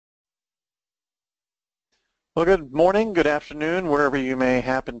Well, good morning, good afternoon, wherever you may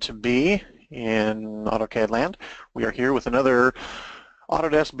happen to be in AutoCAD land. We are here with another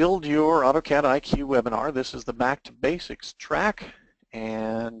Autodesk Build Your AutoCAD IQ webinar. This is the Back to Basics track,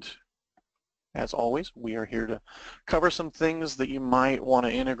 and as always, we are here to cover some things that you might want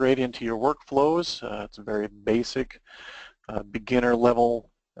to integrate into your workflows. It's a very basic, beginner level,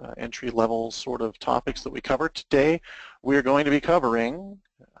 entry level sort of topics that we cover. Today, we are going to be covering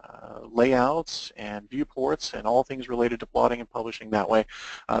layouts and viewports and all things related to plotting and publishing that way.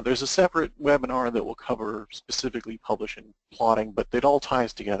 There's a separate webinar that will cover specifically publishing and plotting, but it all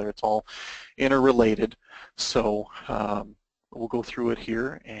ties together. It's all interrelated. So we'll go through it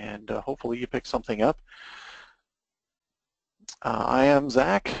here and hopefully you pick something up. I am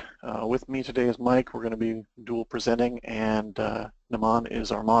Zach. With me today is Mike. We're going to be dual presenting, and Naman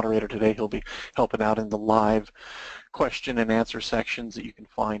is our moderator today. He'll be helping out in the live question and answer sections that you can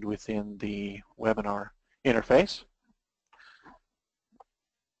find within the webinar interface.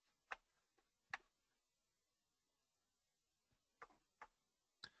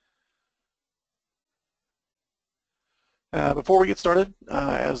 Before we get started,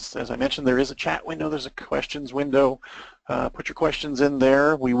 as I mentioned, there is a chat window, there's a questions window. Put your questions in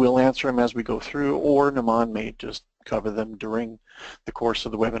there. We will answer them as we go through, or Naman may just cover them during the course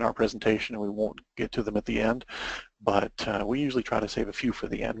of the webinar presentation and we won't get to them at the end. But we usually try to save a few for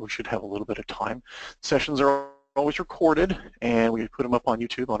the end. We should have a little bit of time. Sessions are always recorded and we put them up on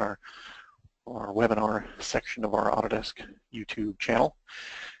YouTube on our webinar section of our Autodesk YouTube channel.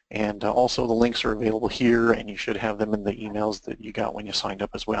 And also the links are available here, and you should have them in the emails that you got when you signed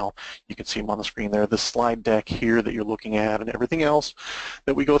up as well. You can see them on the screen there. The slide deck here that you're looking at and everything else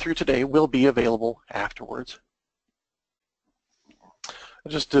that we go through today will be available afterwards.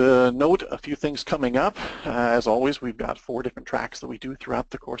 Just to note a few things coming up. As always, we've got 4 different tracks that we do throughout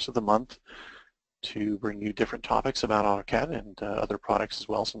the course of the month to bring you different topics about AutoCAD and other products as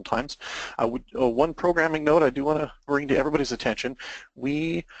well sometimes. One programming note I do want to bring to everybody's attention.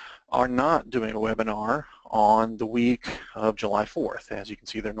 We are not doing a webinar on the week of July 4th. As you can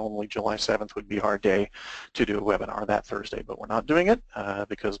see there, normally July 7th would be our day to do a webinar that Thursday, but we're not doing it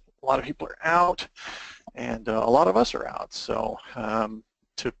because a lot of people are out and a lot of us are out. So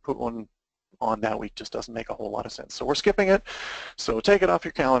to put one on that week just doesn't make a whole lot of sense. So we're skipping it. So take it off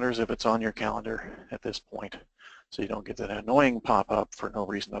your calendars if it's on your calendar at this point so you don't get that annoying pop-up for no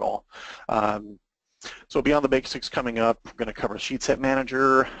reason at all. So Beyond the Basics coming up, we're going to cover Sheet Set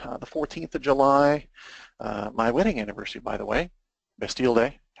Manager the 14th of July. My wedding anniversary, by the way. Bastille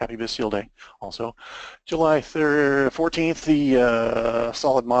Day. Happy Bastille Day also. July 14th, the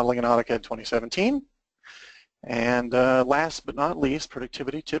Solid Modeling in AutoCAD 2017. And last but not least,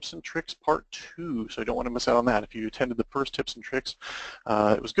 Productivity Tips and Tricks Part 2. So you don't want to miss out on that. If you attended the first tips and tricks,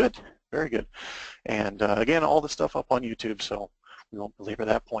 it was good, very good. And again, all the stuff up on YouTube, so we won't belabor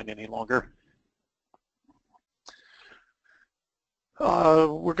that point any longer.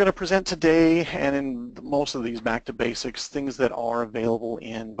 We're going to present today, and in most of these back to basics, things that are available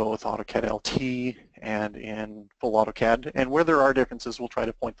in both AutoCAD LT and in full AutoCAD. And where there are differences, we'll try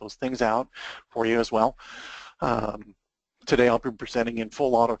to point those things out for you as well. Today I'll be presenting in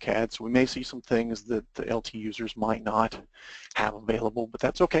full AutoCAD, so we may see some things that the LT users might not have available, but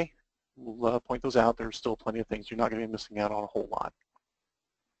that's okay. We'll point those out. There's still plenty of things. You're not going to be missing out on a whole lot.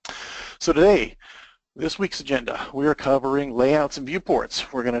 So today, this week's agenda, we are covering layouts and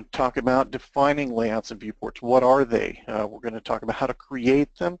viewports. We're going to talk about defining layouts and viewports. What are they? We're going to talk about how to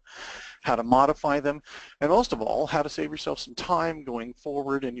create them, how to modify them, and most of all, how to save yourself some time going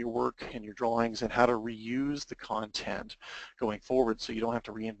forward in your work and your drawings, and how to reuse the content going forward so you don't have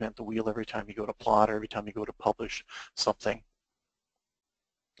to reinvent the wheel every time you go to plot or every time you go to publish something.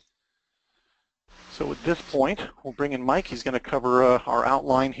 So at this point, we'll bring in Mike. He's going to cover our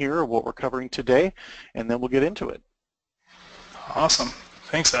outline here of what we're covering today, and then we'll get into it. Awesome.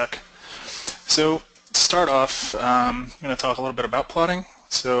 Thanks, Zach. So to start off, I'm going to talk a little bit about plotting.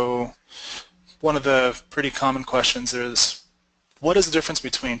 So one of the pretty common questions is, what is the difference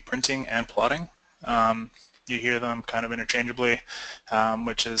between printing and plotting? You hear them kind of interchangeably,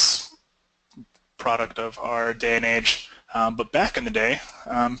 which is product of our day and age. But back in the day,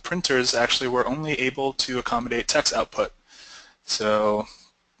 printers actually were only able to accommodate text output. So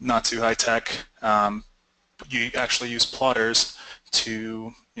not too high tech. You actually use plotters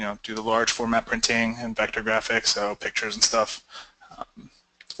to do the large format printing and vector graphics, so pictures and stuff,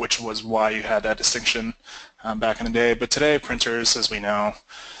 which was why you had that distinction back in the day. But today, printers, as we know,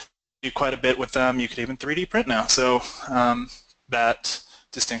 do quite a bit with them. You could even 3D print now. So that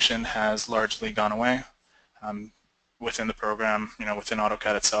distinction has largely gone away. Within the program, within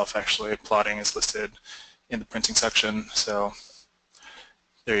AutoCAD itself, actually, plotting is listed in the printing section. So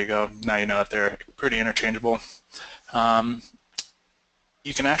there you go. Now you know that they're pretty interchangeable. You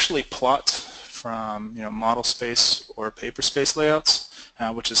can actually plot from model space or paper space layouts,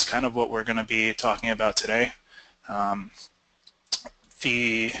 which is kind of what we're going to be talking about today. One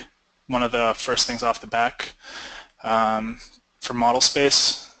of the first things off the back, for model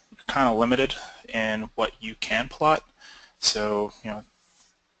space, you're kind of limited in what you can plot. So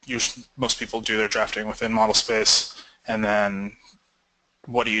most people do their drafting within model space, and then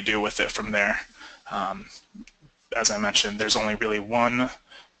what do you do with it from there? As I mentioned, there's only really one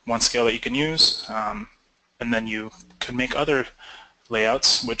scale that you can use, and then you can make other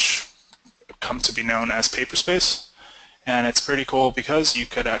layouts which come to be known as paper space. And it's pretty cool because you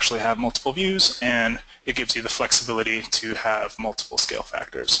could actually have multiple views, and it gives you the flexibility to have multiple scale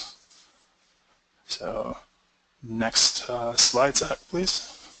factors. So next slide, Zach,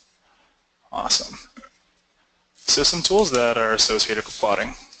 please. Awesome. So some tools that are associated with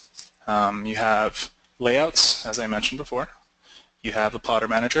plotting. You have layouts, as I mentioned before. You have the plotter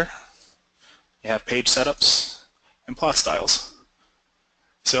manager. You have page setups and plot styles.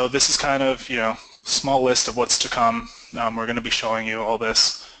 So this is kind of, small list of what's to come. We're going to be showing you all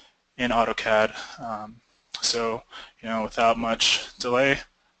this in AutoCAD. So, without much delay,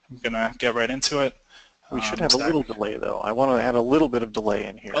 I'm going to get right into it. We should have a little delay, though. I want to add a little bit of delay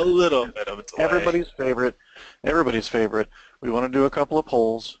in here. A little bit of a delay. Everybody's favorite. Everybody's favorite. We want to do a couple of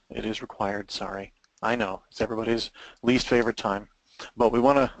polls. It is required, sorry. I know, it's everybody's least favorite time. But we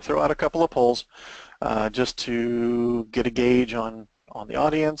want to throw out a couple of polls just to get a gauge on the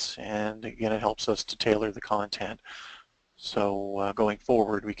audience, and again, it helps us to tailor the content. So going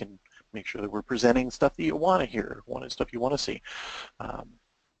forward, we can make sure that we're presenting stuff that you want to hear, stuff you want to see.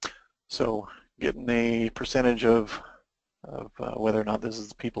 So getting a percentage of whether or not this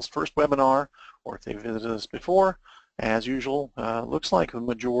is people's first webinar or if they visited us before. As usual, looks like the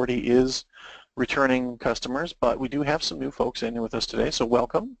majority is returning customers, but we do have some new folks in with us today, so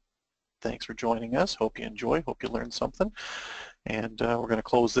welcome. Thanks for joining us. Hope you enjoy, hope you learned something. And we're going to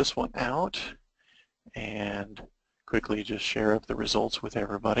close this one out and quickly just share up the results with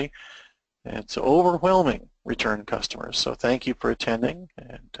everybody. It's overwhelming return customers, so thank you for attending.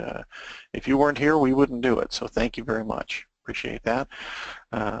 And if you weren't here, we wouldn't do it, so thank you very much. Appreciate that.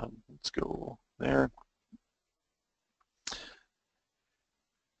 Let's go there.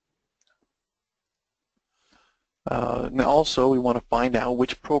 Now also, we want to find out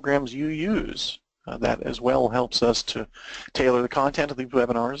which programs you use. That as well helps us to tailor the content of these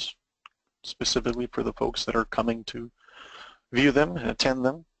webinars, specifically for the folks that are coming to view them and attend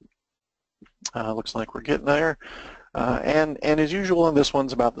them. Looks like we're getting there. And as usual, and this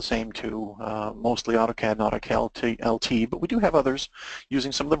one's about the same too, mostly AutoCAD and AutoCAD LT, but we do have others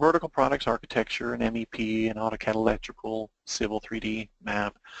using some of the vertical products, architecture and MEP and AutoCAD electrical, civil 3D,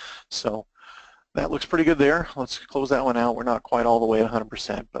 map. So that looks pretty good there. Let's close that one out. We're not quite all the way at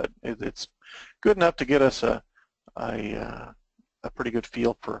 100%, but it's good enough to get us a pretty good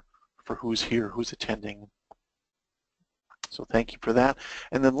feel for who's here, who's attending. So thank you for that.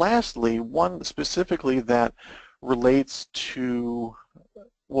 And then lastly, one specifically that relates to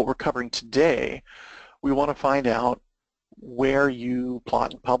what we're covering today, we want to find out where you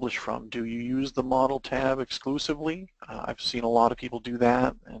plot and publish from. Do you use the model tab exclusively? I've seen a lot of people do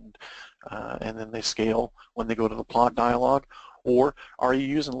that, and then they scale when they go to the plot dialog. Or are you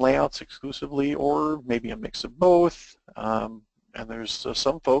using layouts exclusively, or maybe a mix of both? And there's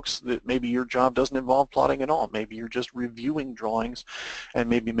some folks that maybe your job doesn't involve plotting at all. Maybe you're just reviewing drawings and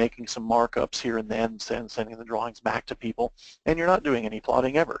maybe making some markups here and then, sending the drawings back to people, and you're not doing any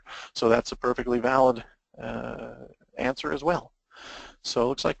plotting ever. So that's a perfectly valid answer as well. So it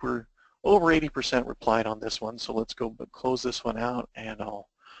looks like we're over 80% replied on this one, so let's go close this one out, and I'll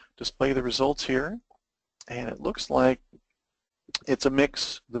display the results here. And it looks like it's a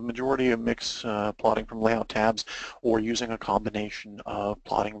mix, the majority of mix plotting from layout tabs or using a combination of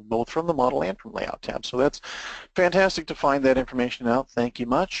plotting both from the model and from layout tabs. So that's fantastic to find that information out. Thank you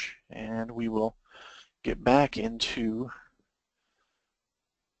much, and we will get back into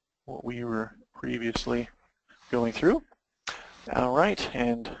what we were previously going through. All right,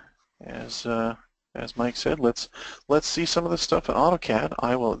 and as Mike said, let's see some of the stuff in AutoCAD.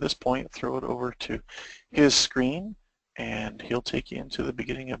 I will at this point throw it over to his screen, and he'll take you into the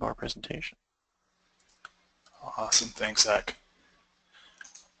beginning of our presentation. Awesome, thanks, Zach.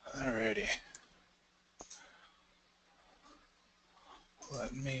 Alrighty.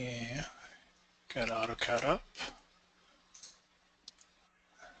 Let me get AutoCAD up.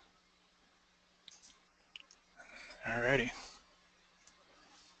 Alrighty.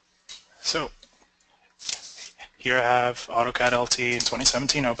 So here I have AutoCAD LT in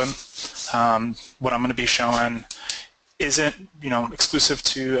 2017 open. What I'm going to be showing isn't, exclusive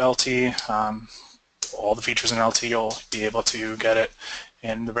to LT. All the features in LT, you'll be able to get it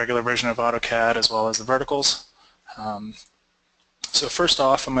in the regular version of AutoCAD as well as the verticals. So first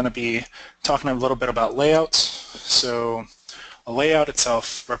off, I'm going to be talking a little bit about layouts. So a layout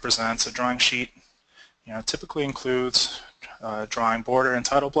itself represents a drawing sheet. Typically includes a drawing border and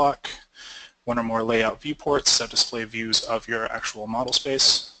title block, one or more layout viewports that display views of your actual model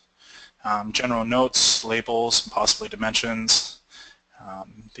space, general notes, labels, and possibly dimensions.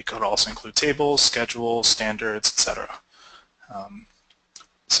 They could also include tables, schedules, standards, etc.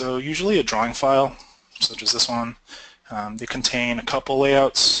 So usually a drawing file, such as this one, they contain a couple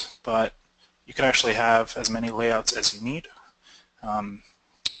layouts, but you can actually have as many layouts as you need.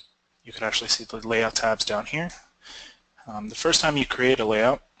 You can actually see the layout tabs down here. The first time you create a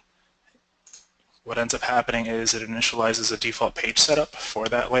layout, what ends up happening is it initializes a default page setup for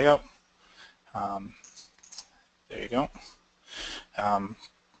that layout. There you go.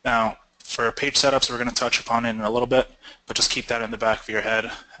 Now, for page setups, we're going to touch upon it in a little bit, but just keep that in the back of your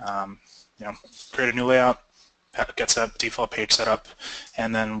head. Create a new layout, gets that default page setup,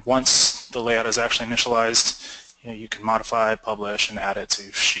 and then once the layout is actually initialized, you can modify, publish, and add it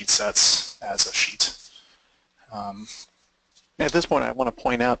to sheet sets as a sheet. At this point, I want to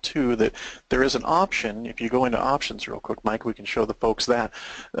point out, too, that there is an option. If you go into options real quick, Mike, we can show the folks that.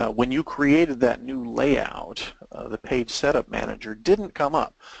 When you created that new layout, the page setup manager didn't come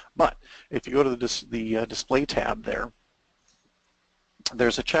up. But if you go to the display tab there,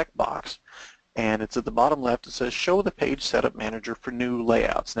 there's a checkbox, and it's at the bottom left. It says show the page setup manager for new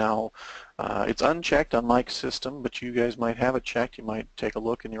layouts. Now, it's unchecked on Mike's system, but you guys might have it checked. You might take a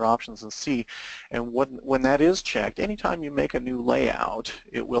look in your options and see. And when that is checked, anytime you make a new layout,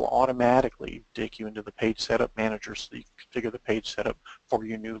 it will automatically take you into the page setup manager so you can configure the page setup for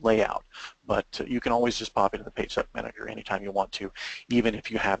your new layout. But you can always just pop into the page setup manager anytime you want to, even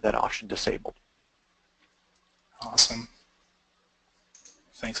if you have that option disabled. Awesome.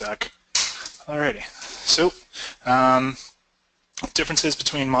 Thanks, Zach. Alrighty. So, differences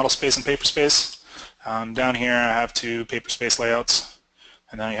between model space and paper space. Down here I have two paper space layouts,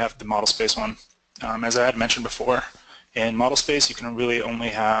 and then you have the model space one. As I had mentioned before, in model space you can really only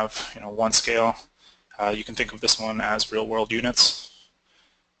have one scale. You can think of this one as real world units.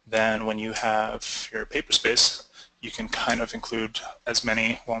 Then when you have your paper space, you can kind of include as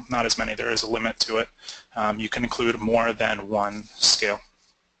many, well, not as many, there is a limit to it. You can include more than one scale.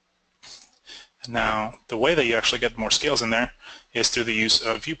 Now, the way that you actually get more scales in there is through the use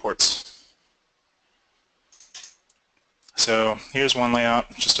of viewports. So here's one layout,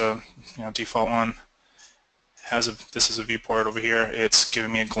 just a default one. This is a viewport over here. It's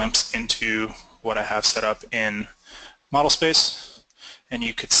giving me a glimpse into what I have set up in model space, and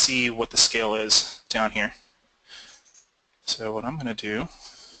you could see what the scale is down here. So what I'm going to do,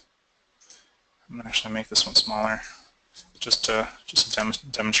 I'm going to actually make this one smaller, just to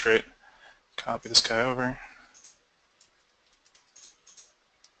demonstrate. Copy this guy over.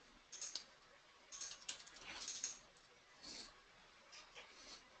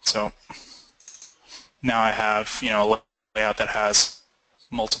 So now I have a layout that has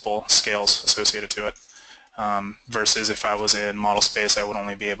multiple scales associated to it, versus if I was in model space, I would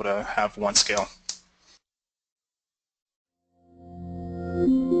only be able to have one scale.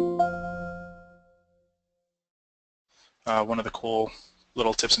 One of the cool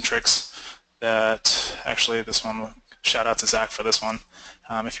little tips and tricks that actually this one, shout out to Zach for this one.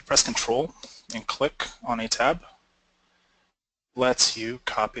 If you press Control and click on a tab, lets you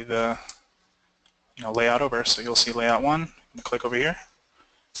copy the layout over. So you'll see layout 1, you click over here,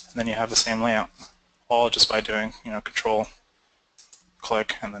 and then you have the same layout, all just by doing Control,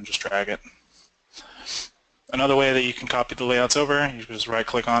 click, and then just drag it. Another way that you can copy the layouts over, you just right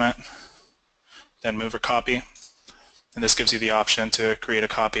click on it, then move or copy. And this gives you the option to create a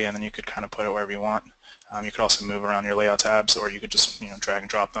copy, and then you could kind of put it wherever you want. You could also move around your layout tabs, or you could just drag and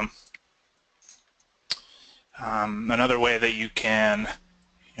drop them. Another way that you can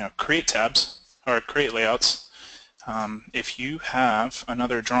create tabs or create layouts, if you have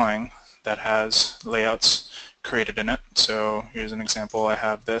another drawing that has layouts created in it. So here's an example. I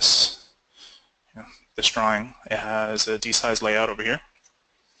have this this drawing. It has a D-size layout over here.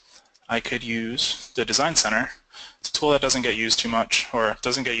 I could use the Design Center. It's a tool that doesn't get used too much, or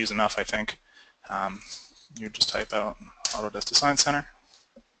doesn't get used enough, I think. You just type out Autodesk Design Center,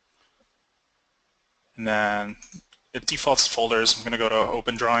 and then it defaults folders. I'm going to go to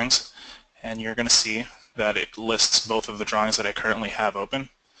Open Drawings, and you're going to see that it lists both of the drawings that I currently have open.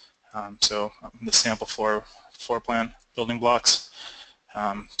 So the sample floor plan building blocks.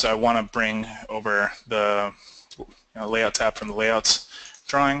 So I want to bring over the layout tab from the layouts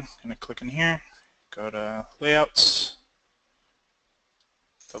drawing. I'm going to click in here, go to layouts,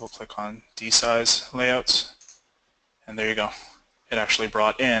 double click on D-size layouts, and there you go. It actually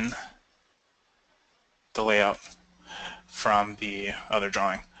brought in the layout from the other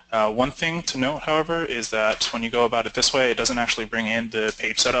drawing. One thing to note, however, is that when you go about it this way, it doesn't actually bring in the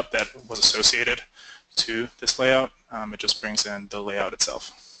page setup that was associated to this layout. It just brings in the layout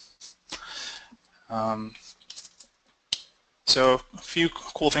itself. So a few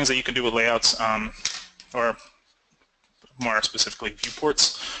cool things that you can do with layouts, or more specifically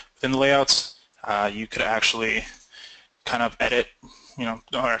viewports within the layouts. You could actually kind of edit, or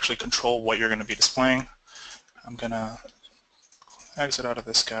actually control what you're going to be displaying. I'm going to exit out of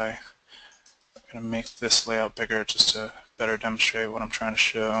this guy. I'm going to make this layout bigger just to better demonstrate what I'm trying to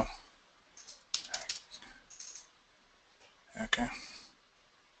show. Okay.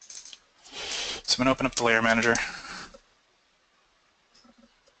 So I'm going to open up the layer manager.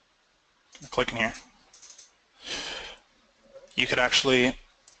 Click in here. You could actually,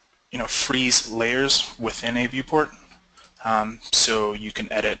 freeze layers within a viewport, so you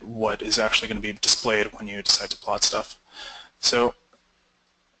can edit what is actually going to be displayed when you decide to plot stuff. So,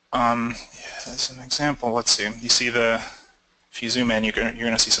 as an example, let's see. You see if you zoom in, you're going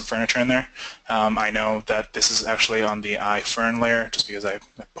to see some furniture in there. I know that this is actually on the iFern layer, just because I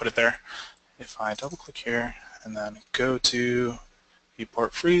put it there. If I double click here and then go to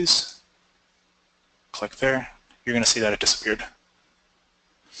viewport freeze, click there, you're going to see that it disappeared.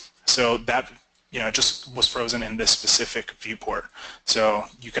 So that just was frozen in this specific viewport. So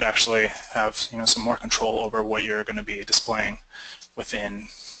you could actually have some more control over what you're going to be displaying within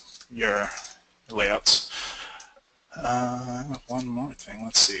your layouts. One more thing,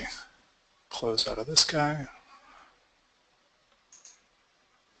 let's see. Close out of this guy.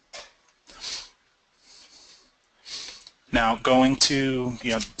 Now going to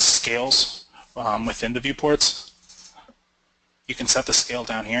scales within the viewports, you can set the scale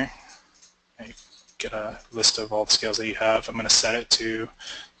down here. You get a list of all the scales that you have. I'm going to set it to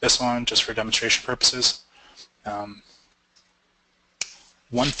this one just for demonstration purposes. One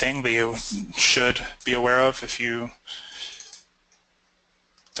thing that you should be aware of, if you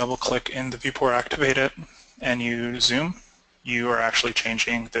double click in the viewport, activate it, and you zoom, you are actually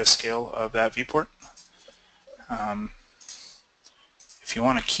changing the scale of that viewport. If you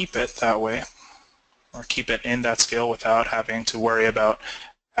want to keep it that way, or keep it in that scale without having to worry about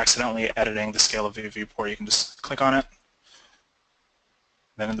accidentally editing the scale of the viewport, you can just click on it.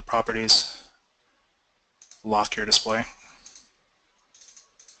 Then in the properties, lock your display.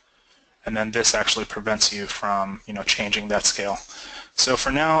 And then this actually prevents you from changing that scale. So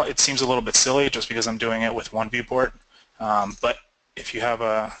for now, it seems a little bit silly just because I'm doing it with one viewport. But if you have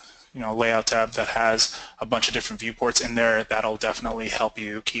a layout tab that has a bunch of different viewports in there, that'll definitely help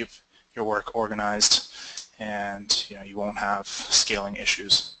you keep your work organized, and you won't have scaling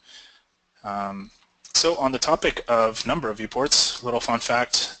issues. So on the topic of number of viewports, little fun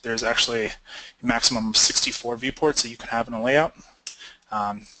fact, there's actually a maximum of 64 viewports that you can have in a layout.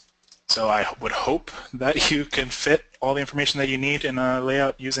 So I would hope that you can fit all the information that you need in a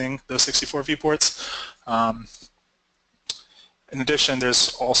layout using those 64 viewports. In addition,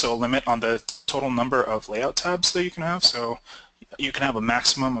 there's also a limit on the total number of layout tabs that you can have. So you can have a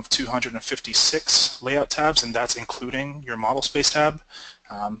maximum of 256 layout tabs, and that's including your model space tab.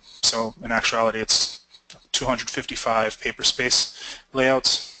 So in actuality, it's 255 paper space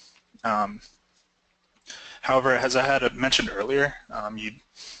layouts. However, as I had mentioned earlier,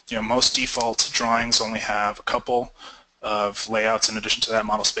 most default drawings only have a couple of layouts in addition to that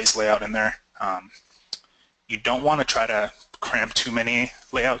model space layout in there. You don't want to try to cram too many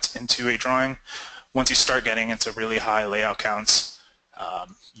layouts into a drawing. Once you start getting into really high layout counts,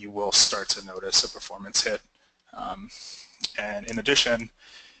 you will start to notice a performance hit. And in addition,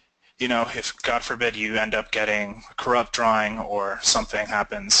 if God forbid you end up getting a corrupt drawing or something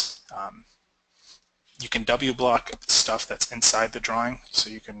happens, you can W block stuff that's inside the drawing, so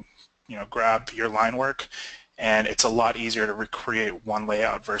you can grab your line work, and it's a lot easier to recreate one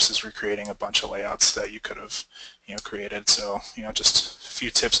layout versus recreating a bunch of layouts that you could have created. So just a few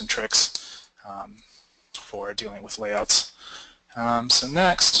tips and tricks for dealing with layouts. So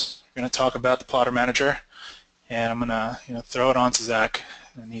next we're going to talk about the plotter manager, and I'm going to throw it on to Zach,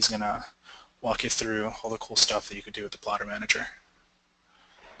 and he's going to walk you through all the cool stuff that you could do with the plotter manager.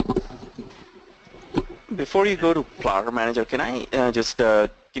 Before you go to Plotter Manager, can I just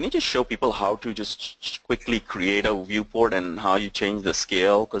Can you just show people how to just quickly create a viewport and how you change the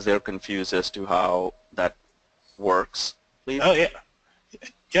scale, because they're confused as to how that works, please? Oh, yeah.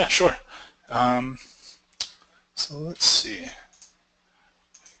 Yeah, sure. So let's see.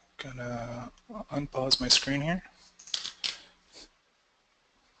 Gonna unpause my screen here.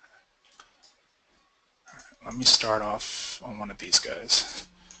 Let me start off on one of these guys.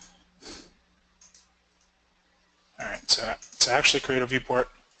 All right, so to actually create a viewport,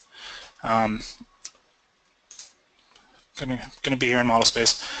 gonna be here in model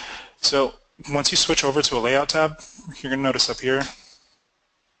space. So once you switch over to a layout tab, you're gonna notice up here,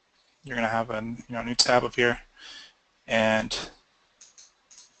 you're gonna have a new tab up here, and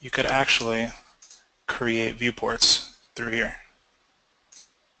you could actually create viewports through here.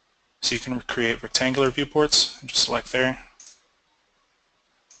 So you can create rectangular viewports, and just select there,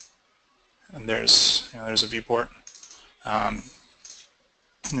 and there's a viewport. To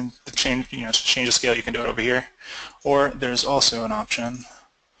change the scale, you can do it over here, or there's also an option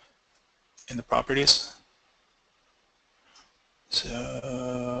in the properties. So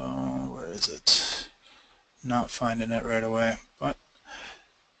where is it? Not finding it right away, but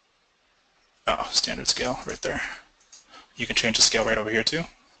standard scale right there. You can change the scale right over here too.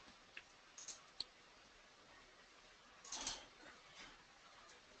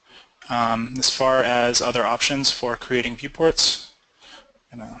 As far as other options for creating viewports,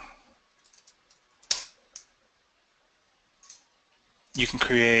 you can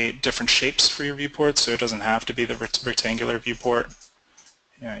create different shapes for your viewports, so it doesn't have to be the rectangular viewport.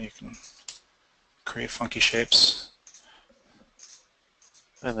 You can create funky shapes.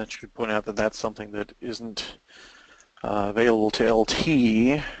 And that should point out that that's something that isn't available to LT,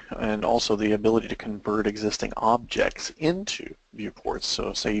 and also the ability to convert existing objects into viewports.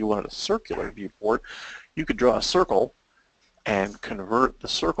 So say you wanted a circular viewport, you could draw a circle and convert the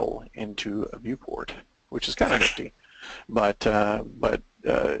circle into a viewport, which is kind of nifty. But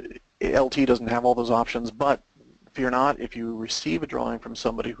LT doesn't have all those options. But fear not, if you receive a drawing from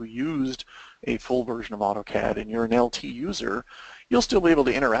somebody who used a full version of AutoCAD and you're an LT user, you'll still be able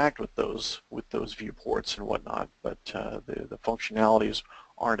to interact with those viewports and whatnot. But the functionalities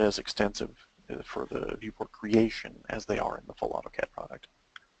aren't as extensive for the viewport creation as they are in the full AutoCAD product.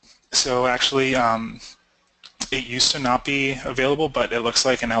 So actually, it used to not be available, but it looks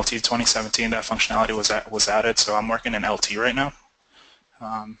like in LT 2017 that functionality was added. So I'm working in LT right now.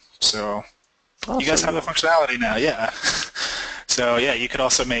 So you guys have the functionality now, yeah. So yeah, you could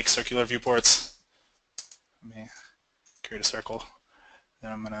also make circular viewports. Let me create a circle.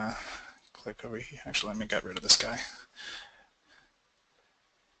 Then I'm gonna click over here. Actually, let me get rid of this guy.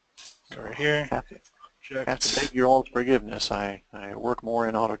 Go right here. Have to beg your all's forgiveness. I work more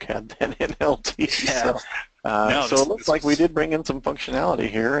in AutoCAD than in LT. Yeah. So it looks like we did bring in some functionality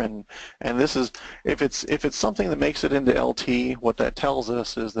here, and this is, if it's something that makes it into LT, what that tells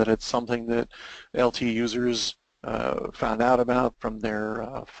us is that it's something that LT users found out about from their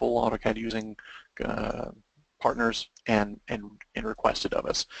full AutoCAD using partners and requested of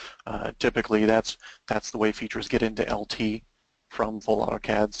us. Typically, that's the way features get into LT from full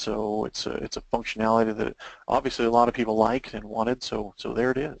AutoCAD. So it's a functionality that obviously a lot of people liked and wanted. So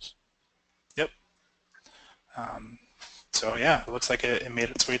there it is. Yep. So yeah, it looks like it made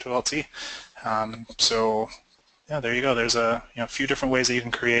its way to LT. So yeah, there you go. There's a few different ways that you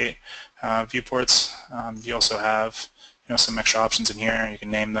can create viewports. You also have some extra options in here. You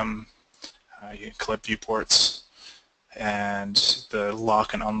can name them. You can clip viewports, and the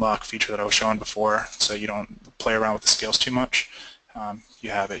lock and unlock feature that I was showing before, so you don't play around with the scales too much.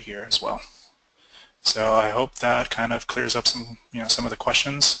 You have it here as well. So I hope that kind of clears up some of the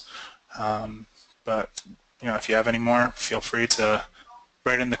questions. But if you have any more, feel free to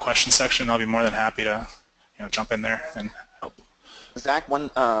write in the question section. I'll be more than happy to jump in there and help. Zach,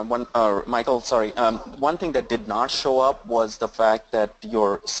 Michael, sorry. One thing that did not show up was the fact that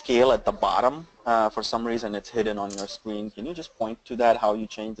your scale at the bottom, for some reason, it's hidden on your screen. Can you just point to that, how you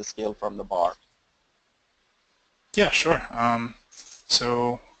change the scale from the bar? Yeah, sure.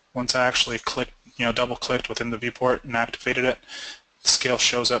 So once I actually clicked, double-clicked within the viewport and activated it, the scale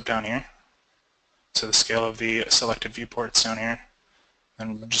shows up down here. So the scale of the selected viewport is down here.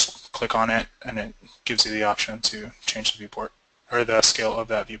 And just click on it, and it gives you the option to change the viewport, or the scale of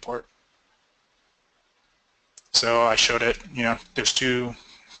that viewport. So I showed it, there's two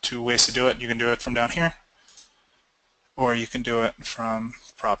ways to do it. You can do it from down here, or you can do it from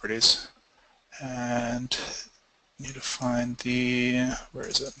properties. And need to find where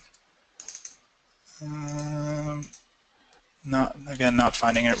is it? Not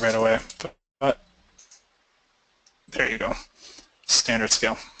finding it right away, but there you go. standard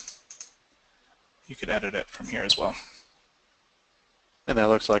scale. You could edit it from here as well. And that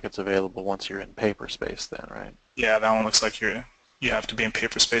looks like it's available once you're in paper space then, right? Yeah, that one looks like you have to be in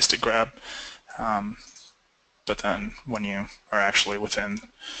paper space to grab. But then when you are actually within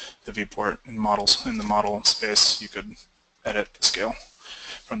the viewport in models, in the model space, you could edit the scale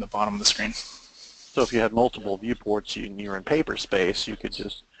from the bottom of the screen. So if you had multiple viewports and you're in paper space, you could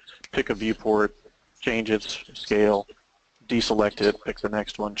just pick a viewport, change its scale, deselect it, pick the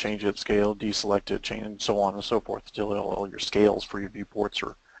next one, change its scale, deselect it, change, and so on and so forth, until all your scales for your viewports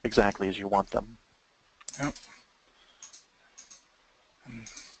are exactly as you want them. Yep. I'm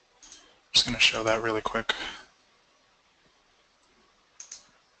just going to show that really quick.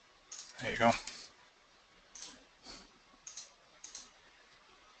 There you go.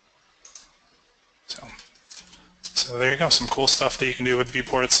 So there you go, some cool stuff that you can do with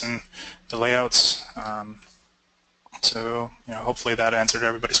viewports and the layouts. So hopefully that answered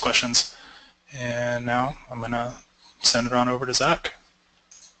everybody's questions. And now I'm going to send it on over to Zach.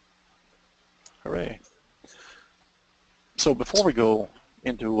 Hooray. So before we go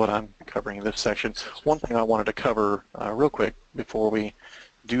into what I'm covering in this section, one thing I wanted to cover real quick before we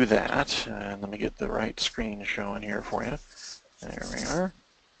do that, and let me get the right screen showing here for you. There we are.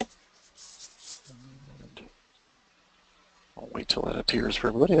 And I'll wait till it appears for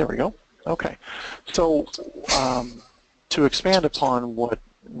everybody. There we go. Okay. So to expand upon what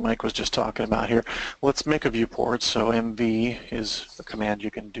Mike was just talking about here, let's make a viewport. So MV is a command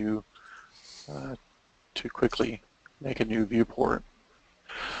you can do to quickly make a new viewport.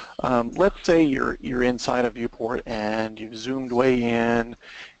 Let's say you're inside a viewport and you've zoomed way in,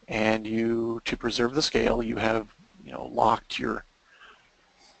 and to preserve the scale, you have locked your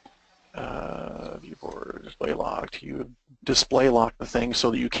viewport, display locked. You display lock the thing so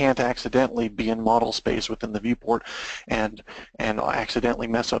that you can't accidentally be in model space within the viewport and accidentally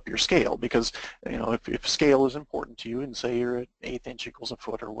mess up your scale, because if scale is important to you, and say you're at 1/8 inch equals a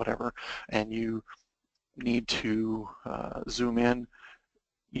foot or whatever, and you need to zoom in,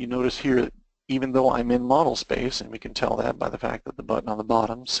 you notice here that even though I'm in model space, and we can tell that by the fact that the button on the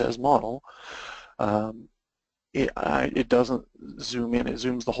bottom says model, it doesn't zoom in, it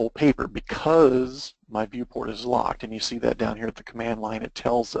zooms the whole paper because my viewport is locked. And you see that down here at the command line. It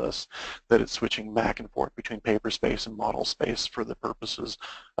tells us that it's switching back and forth between paper space and model space for the purposes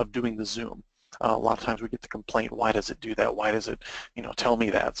of doing the zoom. A lot of times we get the complaint, why does it do that? Why does it tell me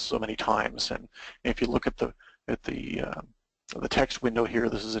that so many times? And if you look at the text window here,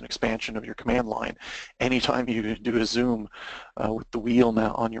 this is an expansion of your command line. Anytime you do a zoom with the wheel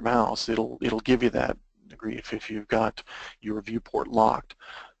on your mouse, it'll give you that grief if you've got your viewport locked.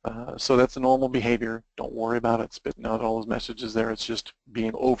 So that's a normal behavior. Don't worry about it spitting out all those messages there. It's just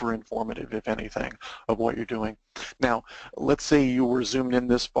being over informative, if anything, of what you're doing. Now, let's say you were zoomed in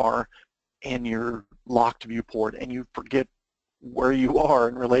this far in your locked viewport and you forget where you are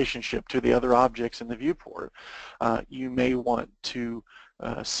in relationship to the other objects in the viewport. You may want to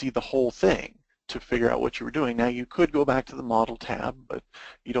see the whole thing to figure out what you were doing. Now, you could go back to the model tab, but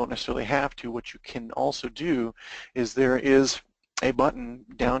you don't necessarily have to. What you can also do is there is a button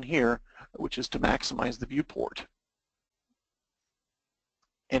down here which is to maximize the viewport.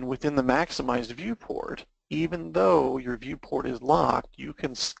 And within the maximized viewport, even though your viewport is locked, you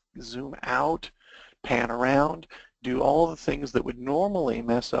can zoom out, pan around, do all the things that would normally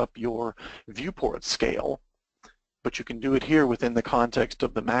mess up your viewport scale, but you can do it here within the context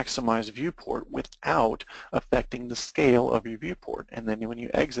of the maximized viewport without affecting the scale of your viewport. And then when you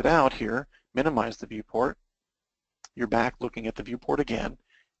exit out here, minimize the viewport, you're back looking at the viewport again,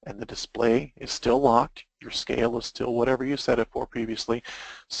 and the display is still locked. Your scale is still whatever you set it for previously.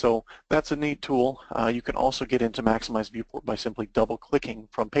 So that's a neat tool. You can also get into maximized viewport by simply double-clicking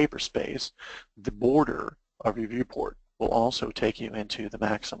from paper space. The border of your viewport will also take you into the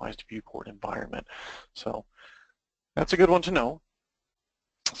maximized viewport environment. So that's a good one to know.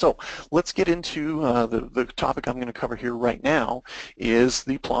 So let's get into the topic I'm going to cover here right now is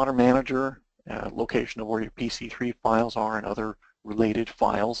the plotter manager, location of where your PC3 files are and other related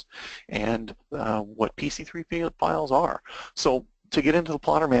files, and what PC3 files are. So to get into the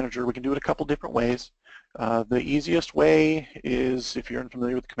plotter manager, we can do it a couple different ways. The easiest way is, if you're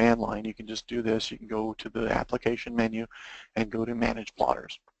unfamiliar with the command line, you can just do this. You can go to the application menu and go to manage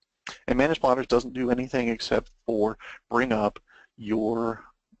plotters. And manage plotters doesn't do anything except for bring up your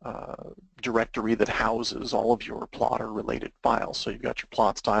directory that houses all of your plotter related files. So you've got your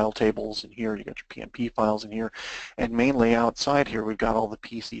plot style tables in here, you've got your PMP files in here, and mainly outside here we've got all the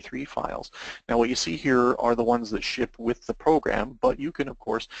PC3 files. Now what you see here are the ones that ship with the program, but you can of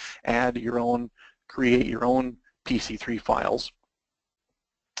course add your own, create your own PC3 files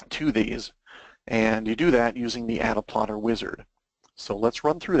to these, and you do that using the Add a Plotter wizard. So let's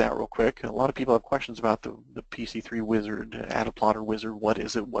run through that real quick. A lot of people have questions about the PC3 wizard, Add a Plotter wizard. What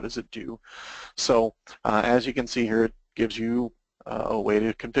is it? What does it do? So as you can see here, it gives you a way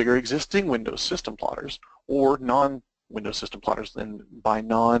to configure existing Windows system plotters or non-Windows system plotters. And by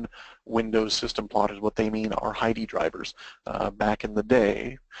non-Windows system plotters, what they mean are Heidi drivers. Back in the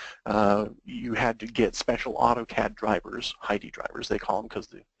day, you had to get special AutoCAD drivers, Heidi drivers, they call them because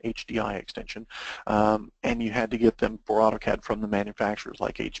the HDI extension, and you had to get them for AutoCAD from the manufacturers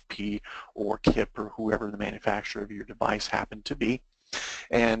like HP or KIP or whoever the manufacturer of your device happened to be.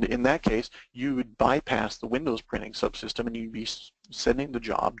 And in that case, you would bypass the Windows printing subsystem and you'd be sending the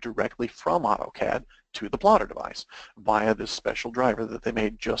job directly from AutoCAD to the plotter device via this special driver that they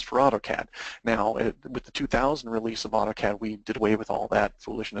made just for AutoCAD. Now, with the 2000 release of AutoCAD, we did away with all that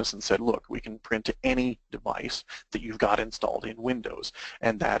foolishness and said, look, we can print to any device that you've got installed in Windows,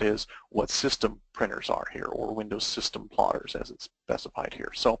 and that is what system printers are here, or Windows system plotters as it's specified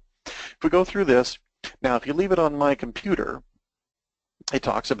here. So if we go through this, now if you leave it on my computer, it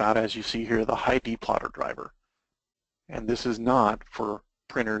talks about, as you see here, the Heidi plotter driver. And this is not for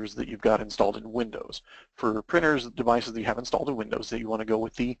printers that you've got installed in Windows. For printers, devices that you have installed in Windows, that you want to go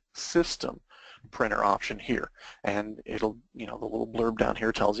with the system printer option here. And it'll, the little blurb down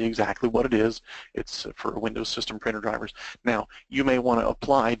here tells you exactly what it is. It's for Windows system printer drivers. Now, you may want to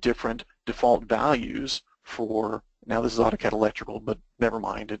apply different default values for, now this is AutoCAD Electrical, but never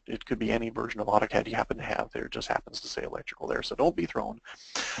mind, it could be any version of AutoCAD you happen to have there. It just happens to say Electrical there, so don't be thrown.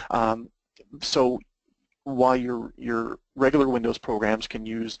 So while your regular Windows programs can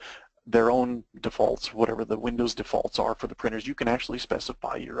use their own defaults, whatever the Windows defaults are for the printers, you can actually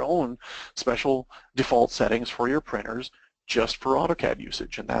specify your own special default settings for your printers just for AutoCAD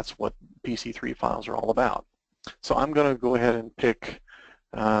usage, and that's what PC3 files are all about. So I'm going to go ahead and pick,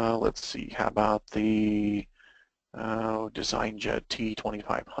 let's see, how about the DesignJet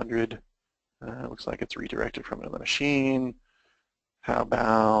T2500. Looks like it's redirected from another machine. How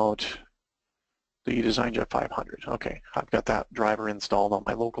about the DesignJet 500? Okay, I've got that driver installed on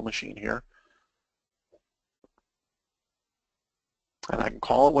my local machine here. And I can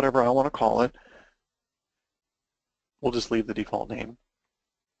call it whatever I want to call it. We'll just leave the default name.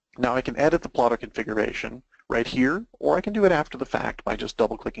 Now I can edit the plotter configuration right here, or I can do it after the fact by just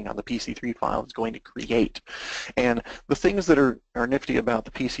double-clicking on the PC3 file it's going to create. And the things that are nifty about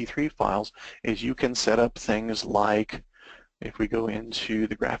the PC3 files is you can set up things like, if we go into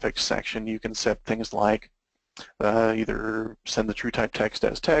the graphics section, you can set things like either send the TrueType text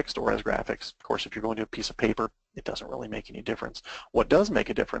as text or as graphics. Of course, if you're going to a piece of paper, it doesn't really make any difference. What does make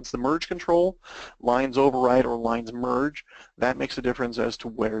a difference, the merge control, lines override or lines merge, that makes a difference as to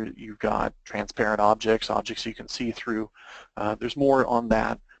where you've got transparent objects you can see through. There's more on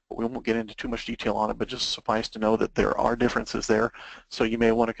that, but we won't get into too much detail on it, but just suffice to know that there are differences there, so you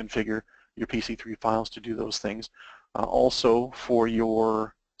may want to configure your PC3 files to do those things. Also, for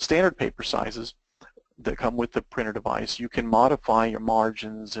your standard paper sizes that come with the printer device, you can modify your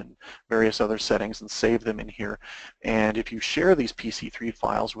margins and various other settings and save them in here. And if you share these PC3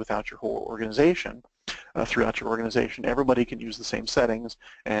 files without your whole organization, throughout your organization, everybody can use the same settings,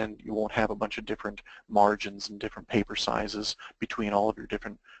 and you won't have a bunch of different margins and different paper sizes between all of your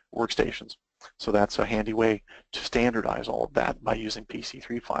different workstations. So that's a handy way to standardize all of that by using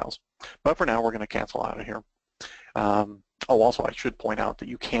PC3 files. But for now, we're going to cancel out of here. Also, I should point out that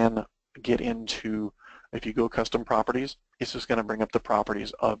you can get into, if you go custom properties, it's just going to bring up the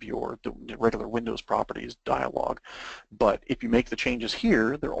properties of the regular Windows properties dialog. But if you make the changes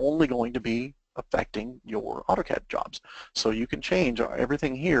here, they're only going to be affecting your AutoCAD jobs. So you can change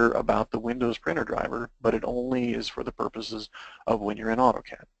everything here about the Windows printer driver, but it only is for the purposes of when you're in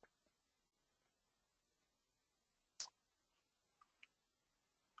AutoCAD.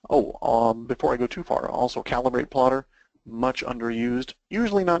 Before I go too far, also calibrate plotter, much underused,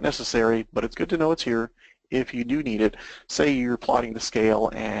 usually not necessary, but it's good to know it's here if you do need it. Say you're plotting the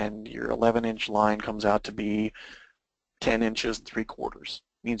scale and your 11-inch line comes out to be 10 inches and 3/4.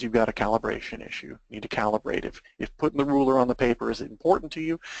 Means you've got a calibration issue. You need to calibrate. If putting the ruler on the paper is important to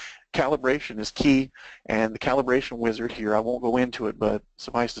you, calibration is key, and the calibration wizard here, I won't go into it, but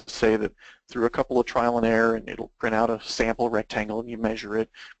suffice to say that through a couple of trial and error, and it'll print out a sample rectangle, and you measure it,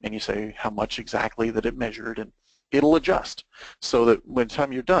 and you say how much exactly that it measured, and it'll adjust so that when the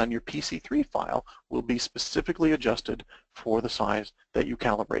time you're done, your PC3 file will be specifically adjusted for the size that you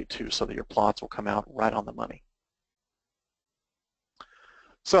calibrate to, so that your plots will come out right on the money.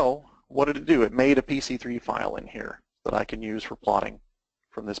 So what did it do? It made a PC3 file in here that I can use for plotting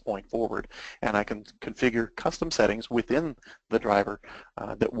from this point forward, and I can configure custom settings within the driver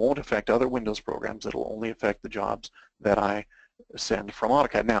that won't affect other Windows programs. It'll only affect the jobs that I send from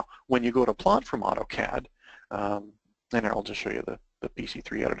AutoCAD. Now, when you go to plot from AutoCAD, and I'll just show you the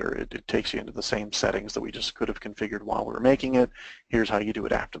PC3 editor, it takes you into the same settings that we just could have configured while we were making it. Here's how you do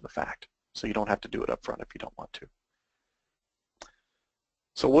it after the fact. So you don't have to do it up front if you don't want to.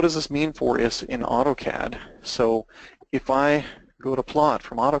 So what does this mean for us in AutoCAD? So if I go to plot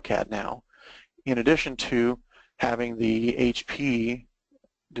from AutoCAD now, in addition to having the HP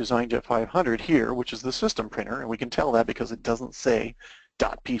DesignJet 500 here, which is the system printer, and we can tell that because it doesn't say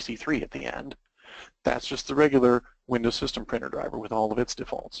 .pc3 at the end, that's just the regular Windows System Printer driver with all of its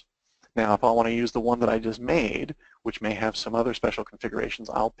defaults. Now, if I want to use the one that I just made, which may have some other special configurations,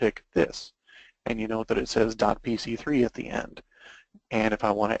 I'll pick this. And you note that it says .pc3 at the end. And if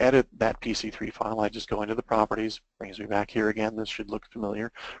I want to edit that PC3 file, I just go into the properties, brings me back here again. This should look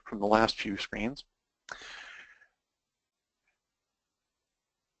familiar from the last few screens.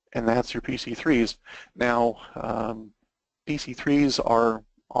 And that's your PC3s. Now, PC3s are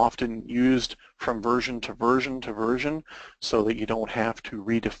often used from version to version to version so that you don't have to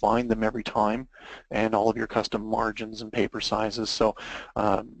redefine them every time, and all of your custom margins and paper sizes. So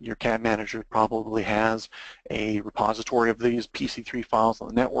your CAD manager probably has a repository of these PC3 files on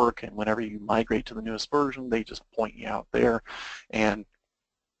the network, and whenever you migrate to the newest version, they just point you out there. And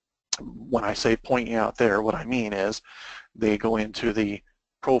when I say point you out there, what I mean is they go into the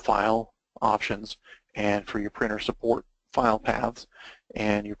profile options, and for your printer support file paths,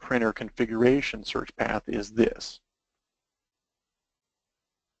 and your printer configuration search path is this.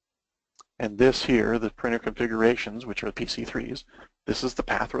 And this here, the printer configurations, which are PC3s, this is the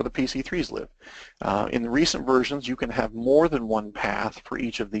path where the PC3s live. In the recent versions, you can have more than one path for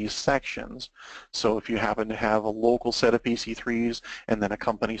each of these sections. So if you happen to have a local set of PC3s and then a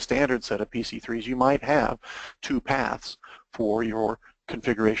company standard set of PC3s, you might have two paths for your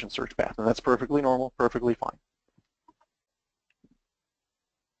configuration search path. And that's perfectly normal, perfectly fine.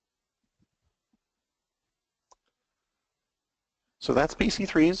 So that's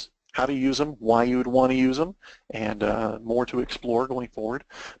PC3s, how to use them, why you would want to use them, and more to explore going forward.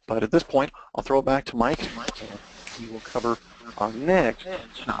 But at this point, I'll throw it back to Mike, and he will cover our next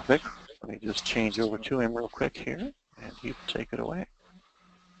topic. Let me just change over to him real quick here, and he will take it away.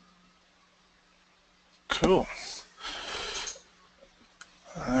 Cool.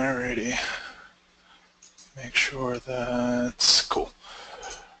 Alrighty. Make sure that's cool.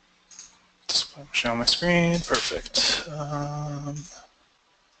 Show my screen, perfect.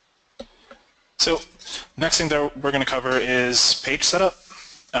 So next thing that we're going to cover is page setup.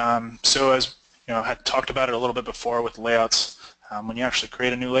 So as you know, I had talked about it a little bit before with layouts. When you actually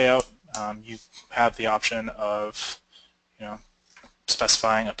create a new layout, you have the option of, you know,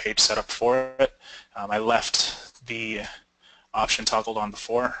 specifying a page setup for it. I left the option toggled on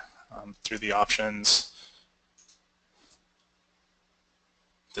before through the options,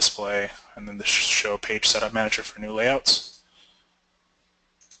 display, and then the show page setup manager for new layouts.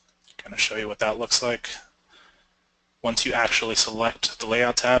 Going to show you what that looks like. Once you actually select the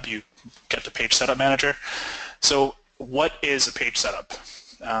layout tab, you get the page setup manager. So what is a page setup?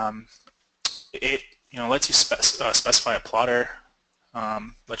 It lets you specify a plotter,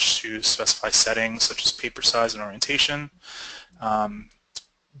 lets you specify settings such as paper size and orientation.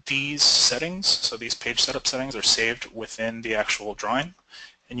 These settings, so these page setup settings, are saved within the actual drawing,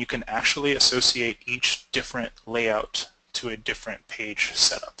 and you can actually associate each different layout to a different page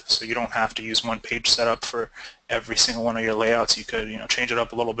setup. So you don't have to use one page setup for every single one of your layouts. You could, change it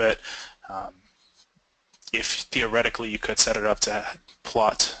up a little bit. If theoretically you could set it up to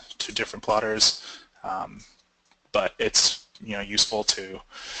plot to different plotters, but it's useful to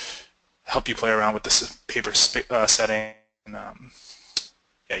help you play around with this paper setting.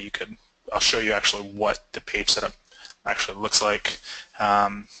 Yeah, you could. I'll show you actually what the page setup actually looks like.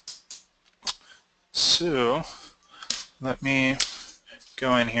 So let me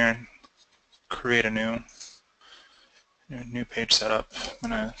go in here and create a new page setup. I'm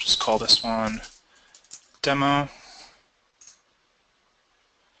gonna just call this one demo.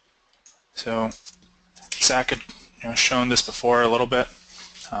 So Zach had shown this before a little bit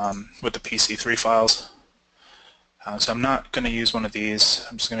with the PC3 files. So I'm not going to use one of these.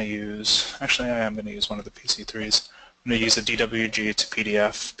 I'm just going to use, actually I am going to use one of the PC3s. I'm going to use a DWG to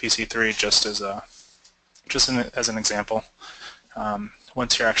PDF PC3 just as an example.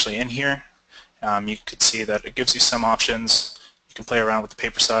 Once you're actually in here, you could see that it gives you some options. You can play around with the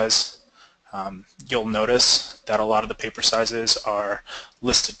paper size. You'll notice that a lot of the paper sizes are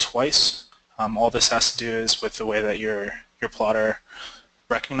listed twice. All this has to do is with the way that your plotter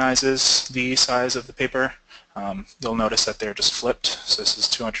recognizes the size of the paper. You'll notice that they're just flipped. So this is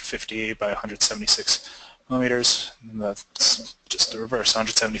 250 by 176 millimeters, and that's just the reverse,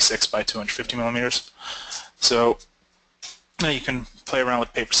 176 by 250 millimeters. So now you can play around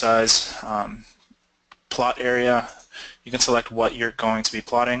with paper size, plot area. You can select what you're going to be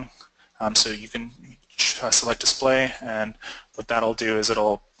plotting. So you can select display, and what that'll do is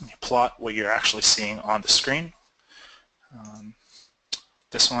it'll plot what you're actually seeing on the screen.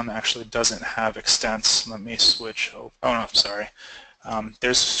 This one actually doesn't have extents. Let me switch. Oh no, sorry.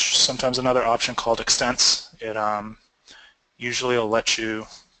 There's sometimes another option called extents. It usually will let you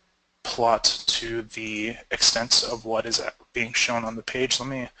plot to the extent of what is being shown on the page. Let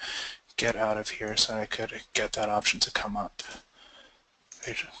me get out of here so I could get that option to come up.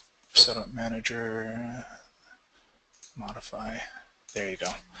 Page setup manager, modify. There you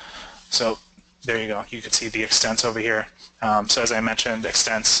go. So there you go. You can see the extents over here. So as I mentioned,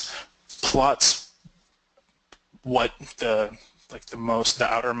 extents plots what the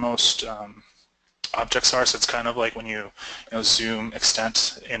outermost objects are. So it's kind of like when you zoom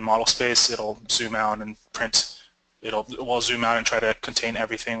extent in model space, it'll zoom out and print. It will zoom out and try to contain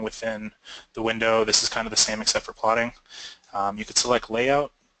everything within the window. This is kind of the same except for plotting. You could select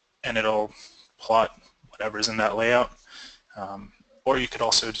layout, and it'll plot whatever's in that layout. Or you could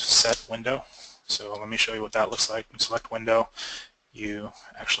also just set window. So let me show you what that looks like. When you select window, you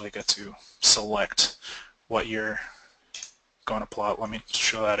actually get to select what you're going to plot. Let me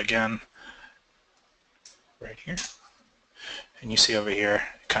show that again right here. And you see over here,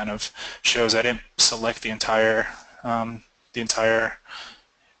 it kind of shows I didn't select the entire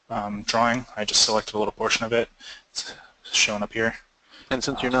drawing. I just selected a little portion of it. It's shown up here. And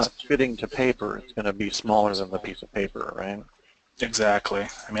since you're not fitting to paper, it's going to be smaller than the piece of paper, right? Exactly.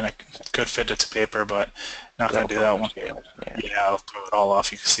 I mean, I could fit it to paper, but not going to do that one. Yeah, I'll throw it all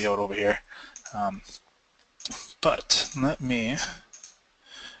off. You can see it over here. But let me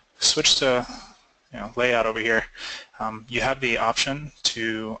switch to layout over here. You have the option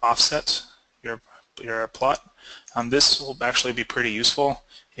to offset your plot. This will actually be pretty useful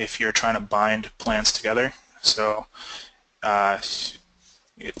if you're trying to bind plans together. So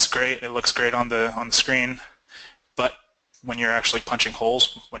it's great. It looks great on the screen, but when you're actually punching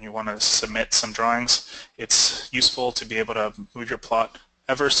holes, when you want to submit some drawings, it's useful to be able to move your plot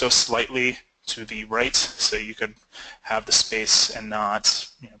ever so slightly to the right, so you could have the space and not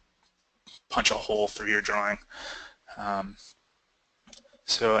punch a hole through your drawing.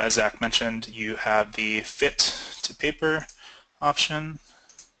 So as Zach mentioned, you have the fit to paper option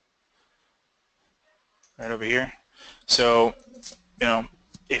right over here. So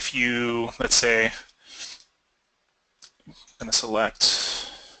if you, let's say, I'm going to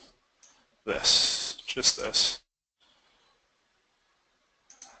select this, just this.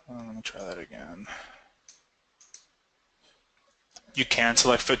 Let me try that again. You can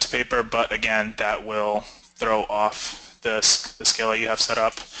select fit to paper, but again, that will throw off the scale that you have set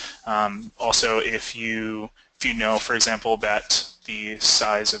up. Also, if you know, for example, that the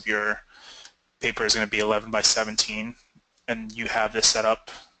size of your paper is going to be 11 by 17, and you have this set up,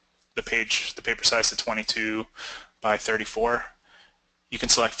 the paper size to 22 by 34, you can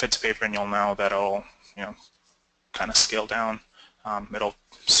select fit to paper, and you'll know that it'll kind of scale down. It'll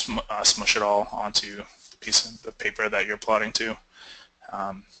smush it all onto the piece of the paper that you're plotting to.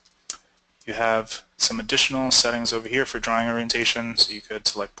 You have some additional settings over here for drawing orientation, so you could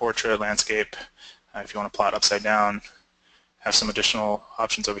select portrait, landscape, if you want to plot upside down. Have some additional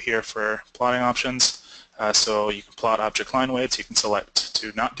options over here for plotting options. So you can plot object line weights. You can select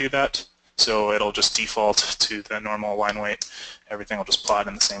to not do that, so it'll just default to the normal line weight. Everything will just plot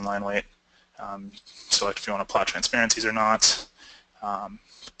in the same line weight. Select if you want to plot transparencies or not.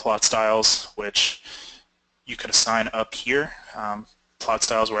 Plot styles, which you could assign up here. Plot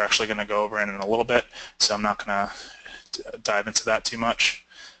styles we're actually going to go over in a little bit, so I'm not going to dive into that too much.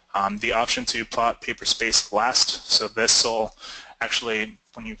 The option to plot paper space last, so this will actually,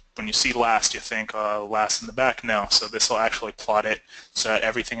 when you see last, you think last in the back. No, so this will actually plot it so that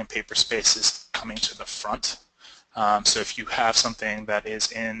everything in paper space is coming to the front. So if you have something that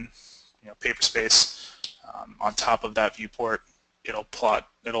is in paper space on top of that viewport, it'll plot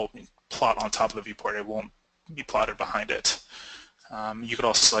on top of the viewport. It won't be plotted behind it. You could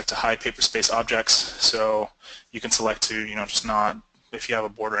also select to hide paper space objects, so you can select to just not, if you have a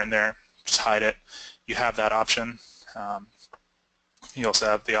border in there, just hide it. You have that option. You also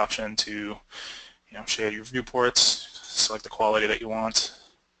have the option to shade your viewports, select the quality that you want,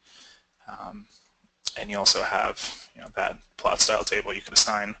 and you also have that plot style table. You can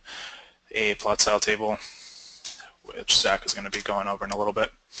assign a plot style table which Zach is going to be going over in a little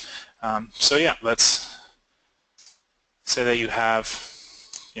bit. So yeah, let's say that you have,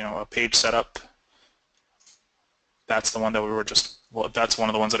 a page setup. That's the one that we were just, well, that's one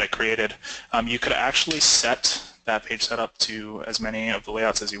of the ones that I created. You could actually set that page setup to as many of the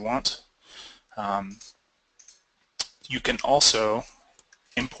layouts as you want. You can also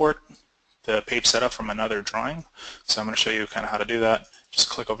import the page setup from another drawing. So I'm going to show you kind of how to do that. Just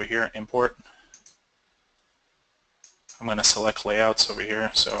click over here, import. I'm going to select layouts over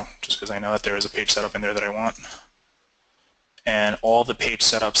here, so just because I know that there is a page setup in there that I want. And all the page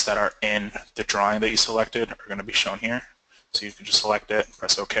setups that are in the drawing that you selected are going to be shown here. So you can just select it,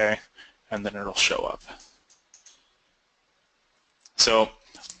 press OK, and then it'll show up. So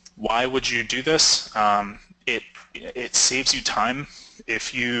why would you do this? It saves you time.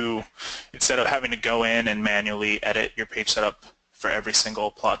 If you, instead of having to go in and manually edit your page setup for every single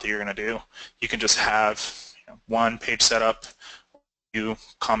plot that you're going to do, you can just have one page setup, few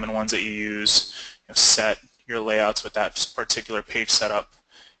common ones that you use, set your layouts with that particular page setup,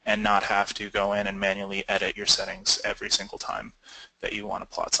 and not have to go in and manually edit your settings every single time that you want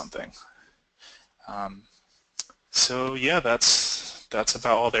to plot something. So yeah, that's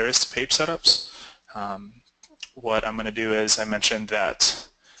about all there is to page setups. What I'm going to do is, I mentioned that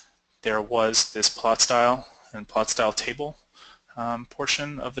there was this plot style and plot style table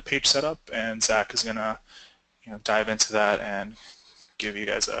portion of the page setup, and Zach is going to dive into that and give you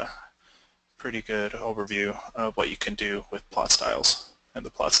guys a pretty good overview of what you can do with plot styles and the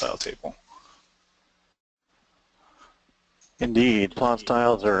plot style table. Indeed, plot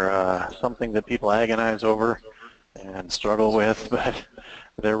styles are something that people agonize over and struggle with, but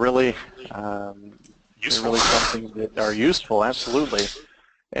they're really something that are useful, absolutely.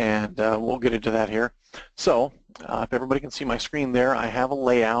 And we'll get into that here. So if everybody can see my screen there, I have a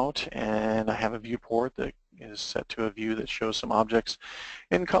layout and I have a viewport that is set to a view that shows some objects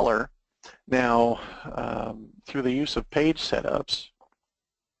in color. Now, through the use of page setups,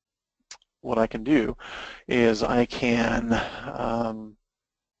 what I can do is I can,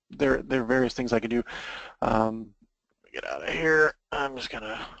 there are various things I can do. Get out of here. I'm just going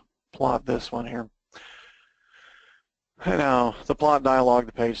to plot this one here. Now, the plot dialog,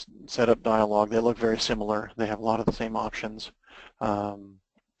 the page setup dialog, they look very similar. They have a lot of the same options.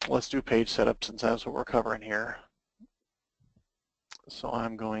 Let's do page setup since that's what we're covering here. So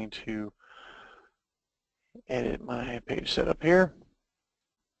I'm going to edit my page setup here.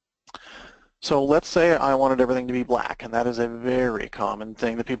 So let's say I wanted everything to be black, and that is a very common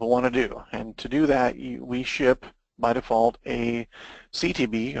thing that people want to do. And to do that, we ship by default a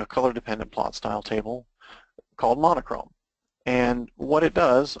CTB, a color-dependent plot style table called monochrome. And what it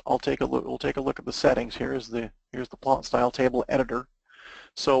does, we'll take a look at the settings. Here's the plot style table editor.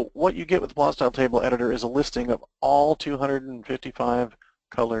 So what you get with the plot style table editor is a listing of all 255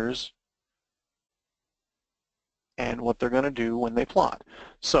 colors and what they're going to do when they plot.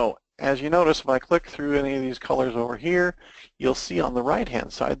 So as you notice, if I click through any of these colors over here, you'll see on the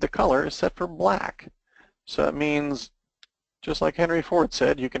right-hand side the color is set for black. So that means, just like Henry Ford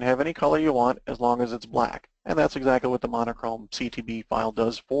said, you can have any color you want as long as it's black. And that's exactly what the monochrome CTB file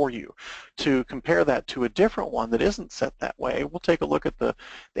does for you. To compare that to a different one that isn't set that way, we'll take a look at the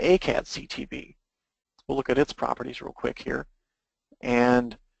AutoCAD CTB. We'll look at its properties real quick here.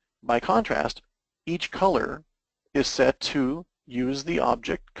 And by contrast, each color is set to use the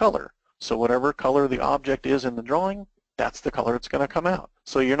object color. So whatever color the object is in the drawing, that's the color it's going to come out.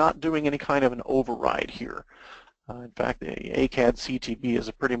 So you're not doing any kind of an override here. In fact, the AutoCAD CTB is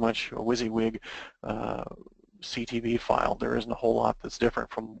a pretty much a WYSIWYG CTB file. There isn't a whole lot that's different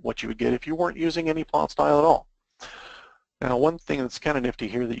from what you would get if you weren't using any plot style at all. Now, one thing that's kind of nifty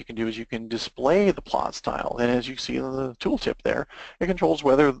here that you can do is you can display the plot style. And as you see in the tooltip there, it controls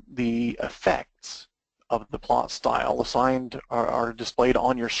whether the effects of the plot style assigned are displayed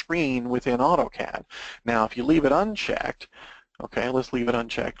on your screen within AutoCAD. Now, if you leave it unchecked, okay, let's leave it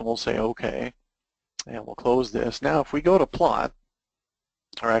unchecked and we'll say OK. And we'll close this. Now, if we go to plot,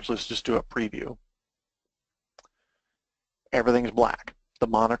 or actually let's just do a preview, everything's black. The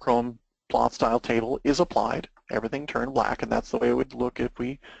monochrome plot style table is applied. Everything turned black, and that's the way it would look if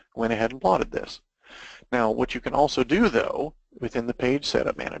we went ahead and plotted this. Now, what you can also do, though, within the Page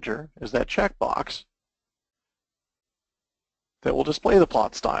Setup Manager is that checkbox that will display the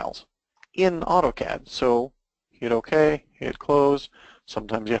plot styles in AutoCAD. So hit OK, hit close.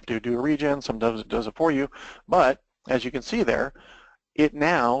 Sometimes you have to do a regen, sometimes it does it for you. But as you can see there, it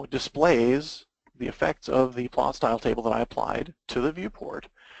now displays the effects of the plot style table that I applied to the viewport,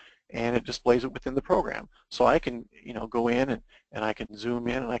 and it displays it within the program. So I can, go in and I can zoom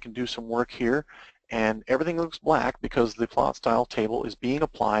in and I can do some work here, and everything looks black because the plot style table is being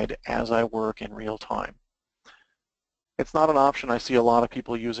applied as I work in real time. It's not an option I see a lot of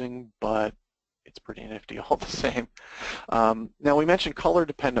people using, but it's pretty nifty all the same. Now we mentioned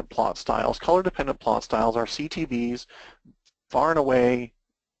color-dependent plot styles. Color-dependent plot styles are CTBs. Far and away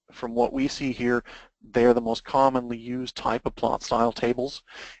from what we see here, they're the most commonly used type of plot style tables,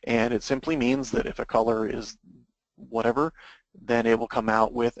 and it simply means that if a color is whatever, then it will come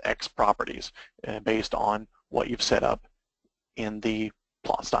out with X properties based on what you've set up in the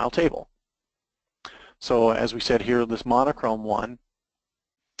plot style table. So as we said here, this monochrome one,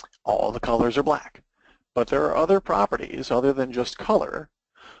 all the colors are black. But there are other properties other than just color.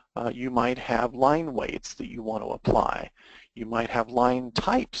 You might have line weights that you want to apply. You might have line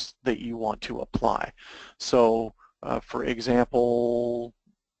types that you want to apply. So for example,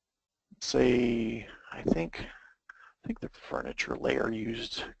 say, I think the furniture layer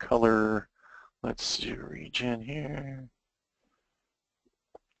used color, let's do region here.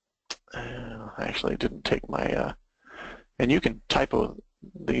 Actually, I didn't take my, and you can typo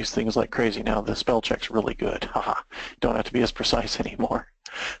these things like crazy now. The spell check's really good. Haha, don't have to be as precise anymore.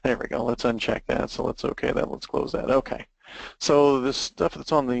 There we go. Let's uncheck that. So let's okay that. Let's close that. Okay. So this stuff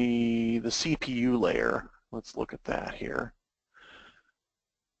that's on the CPU layer, let's look at that here.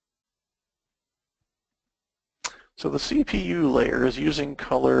 So the CPU layer is using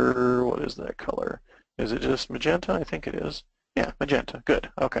color, what is that color? Is it just magenta? I think it is. Yeah, magenta. Good.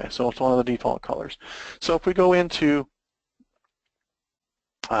 Okay, so it's one of the default colors. So if we go into,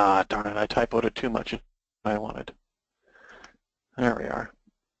 darn it, I typoed it too much. I wanted. There we are.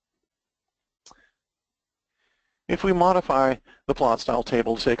 If we modify the plot style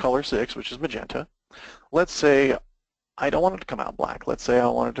table to say color 6, which is magenta, let's say I don't want it to come out black. Let's say I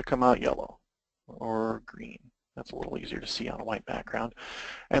want it to come out yellow or green. That's a little easier to see on a white background.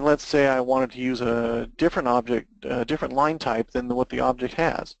 And let's say I wanted to use a different object, a different line type than what the object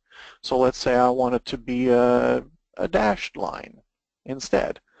has. So let's say I want it to be a dashed line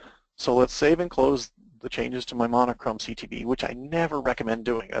instead. So let's save and close the changes to my monochrome CTB, which I never recommend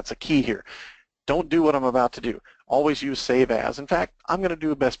doing. That's a key here. Don't do what I'm about to do. Always use save as. In fact, I'm going to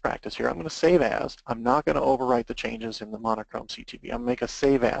do a best practice here. I'm going to save as. I'm not going to overwrite the changes in the monochrome CTB. I'm going to make a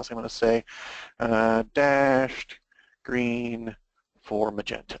save as. I'm going to say dashed green for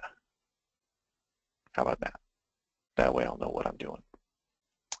magenta. How about that? That way I'll know what I'm doing.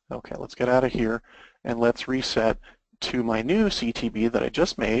 Okay, let's get out of here and let's reset to my new CTB that I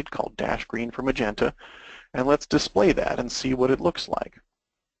just made called dash green for magenta, and let's display that and see what it looks like.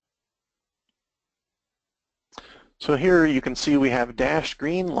 So here you can see we have dashed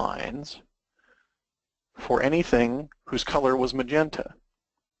green lines for anything whose color was magenta.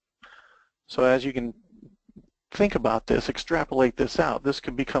 So as you can think about this, extrapolate this out, this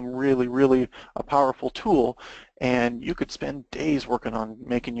could become really, really a powerful tool, and you could spend days working on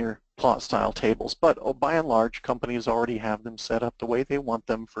making your plot style tables. But by and large, companies already have them set up the way they want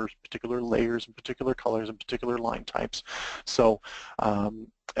them for particular layers and particular colors and particular line types. So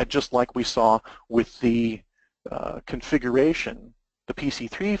just like we saw with the configuration, the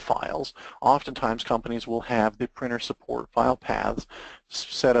PC3 files, oftentimes companies will have the printer support file paths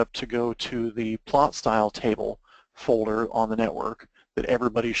set up to go to the plot style table folder on the network that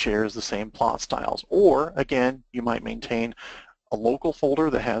everybody shares the same plot styles. Or again, you might maintain a local folder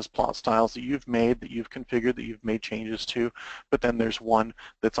that has plot styles that you've made, that you've configured, that you've made changes to, but then there's one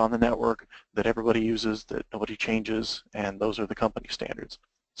that's on the network that everybody uses, that nobody changes, and those are the company standards.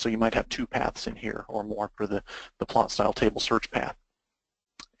 So you might have two paths in here or more for the plot style table search path.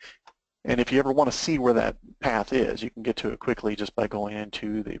 And if you ever want to see where that path is, you can get to it quickly just by going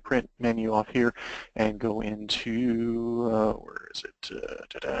into the print menu off here and go into, where is it?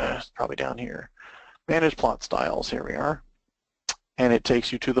 It's probably down here. Manage plot styles, here we are. And it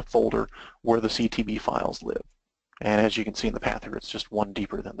takes you to the folder where the CTB files live. And as you can see in the path here, it's just one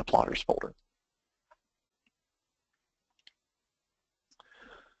deeper than the plotters folder.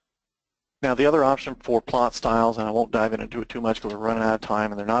 Now the other option for plot styles, and I won't dive into it too much because we're running out of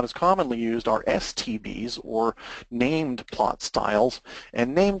time and they're not as commonly used, are STBs, or named plot styles.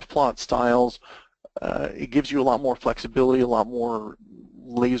 And named plot styles, it gives you a lot more flexibility, a lot more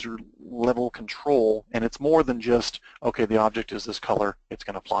laser level control, and it's more than just, okay, the object is this color, it's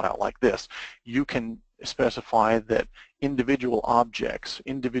going to plot out like this. You can specify that individual objects,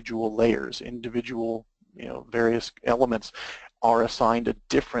 individual layers, individual, various elements are assigned a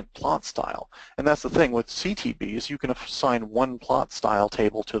different plot style. And that's the thing with CTBs, you can assign one plot style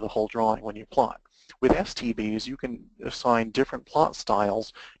table to the whole drawing when you plot. With STBs, you can assign different plot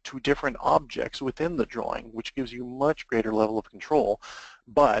styles to different objects within the drawing, which gives you much greater level of control.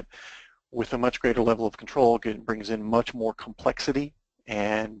 But with a much greater level of control, it brings in much more complexity,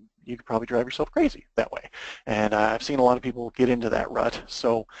 and you could probably drive yourself crazy that way. And I've seen a lot of people get into that rut.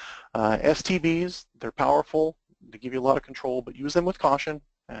 So STBs, they're powerful, they give you a lot of control, but use them with caution,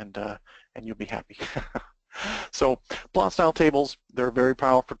 and you'll be happy. So plot style tables, they're a very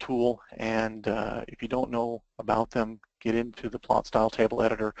powerful tool, and if you don't know about them, get into the plot style table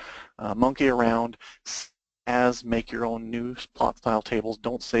editor, monkey around, make your own new plot style tables.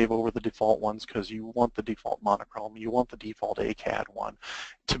 Don't save over the default ones, because you want the default monochrome, you want the default AutoCAD one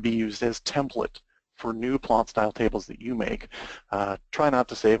to be used as template for new plot style tables that you make. Try not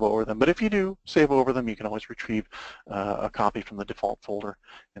to save over them, but if you do save over them, you can always retrieve a copy from the default folder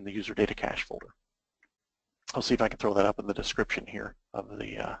in the user data cache folder. I'll see if I can throw that up in the description here of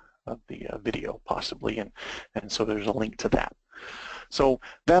the video possibly, and so there's a link to that. So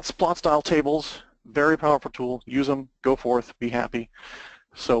that's plot style tables, very powerful tool. Use them, go forth, be happy.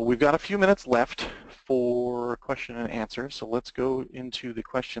 So we've got a few minutes left for question and answer, so let's go into the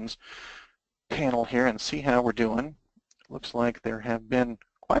questions panel here and see how we're doing. Looks like there have been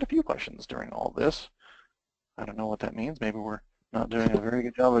quite a few questions during all this. I don't know what that means. Maybe we're not doing a very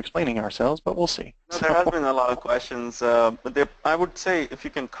good job of explaining ourselves, but we'll see. No, there has been a lot of questions, but I would say if you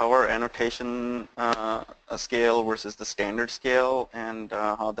can cover annotation scale versus the standard scale and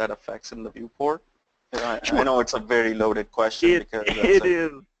how that affects in the viewport. Sure. I know it's a very loaded question because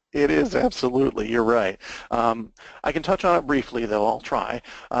it is absolutely, you're right. I can touch on it briefly though, I'll try.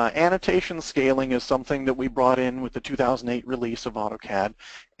 Annotation scaling is something that we brought in with the 2008 release of AutoCAD,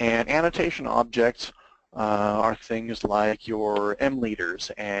 and annotation objects are things like your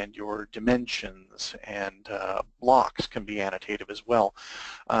M-liters and your dimensions, and blocks can be annotative as well.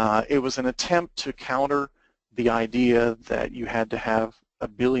 It was an attempt to counter the idea that you had to have a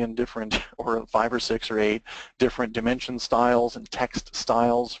billion different, or 5 or 6 or 8 different dimension styles and text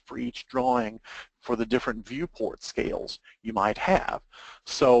styles for each drawing for the different viewport scales you might have.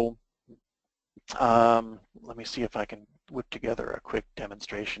 So let me see if I can whip together a quick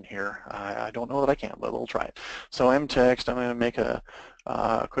demonstration here. I don't know that I can, but we'll try it. So mtext, I'm going to make a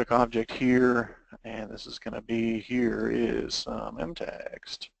quick object here, and this is going to be, here is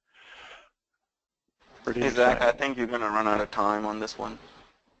mtext. Hey Zach, I think you're going to run out of time on this one.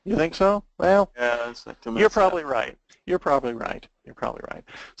 You think so? Well, yeah, it's like 2 minutes. You're probably right. You're probably right. You're probably right.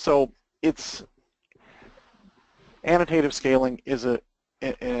 So it's annotative scaling is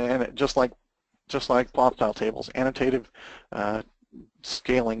and just like plot style tables, annotative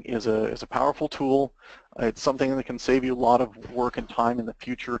scaling is a powerful tool. It's something that can save you a lot of work and time in the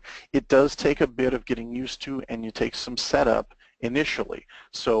future. It does take a bit of getting used to, and you take some setup initially.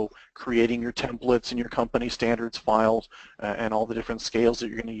 So creating your templates and your company standards files and all the different scales that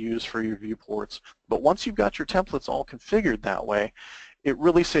you're going to use for your viewports. But once you've got your templates all configured that way, it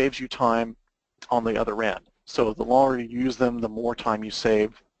really saves you time on the other end. So the longer you use them, the more time you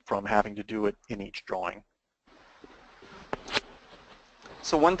save from having to do it in each drawing.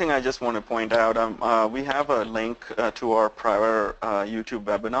 So one thing I just want to point out, we have a link to our prior YouTube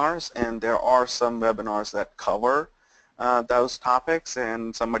webinars, and there are some webinars that cover those topics,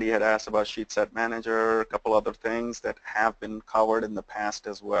 and somebody had asked about Sheet Set Manager, a couple other things that have been covered in the past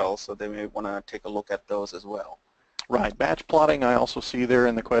as well, so they may want to take a look at those as well. Right, batch plotting I also see there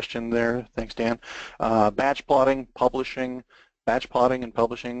in the question there. Thanks, Dan. Batch plotting, publishing, batch plotting and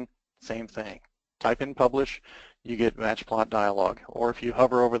publishing, same thing. Type in publish, you get batch plot dialog. Or if you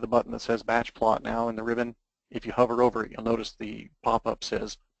hover over the button that says batch plot now in the ribbon, if you hover over it, you'll notice the pop-up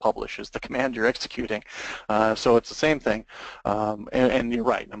says publish is the command you're executing. So it's the same thing. And you're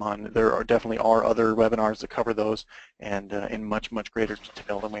right, Aman, there definitely are other webinars that cover those, and in much, much greater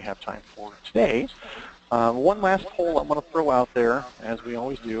detail than we have time for today. One last poll I'm going to throw out there, as we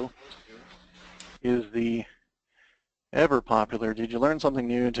always do, is the ever popular, did you learn something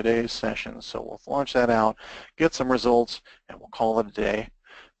new in today's session? So we'll launch that out, get some results, and we'll call it a day.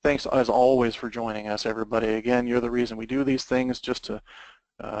 Thanks as always for joining us, everybody. Again, you're the reason we do these things, just to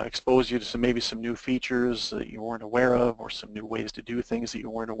expose you to maybe some new features that you weren't aware of, or some new ways to do things that you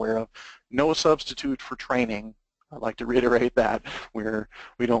weren't aware of. No substitute for training. I'd like to reiterate that. We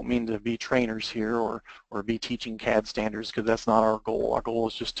don't mean to be trainers here or be teaching CAD standards, because that's not our goal. Our goal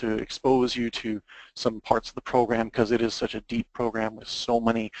is just to expose you to some parts of the program, because it is such a deep program with so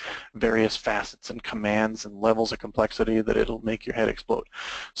many various facets and commands and levels of complexity that it'll make your head explode.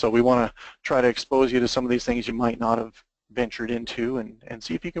 So we want to try to expose you to some of these things you might not have ventured into, and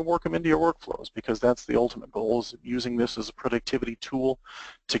see if you can work them into your workflows, because that's the ultimate goal, is using this as a productivity tool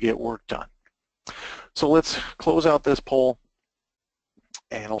to get work done. So let's close out this poll,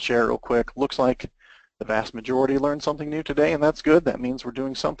 and I'll share it real quick. Looks like The vast majority learned something new today, and that's good. That means we're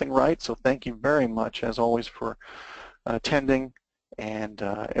doing something right. So thank you very much, as always, for attending. And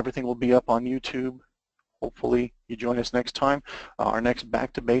everything will be up on YouTube. Hopefully you join us next time. Our next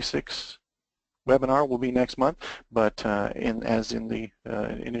Back to Basics webinar will be next month, but as in the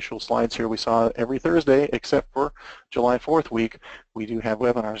initial slides here, we saw every Thursday, except for July 4th week, we do have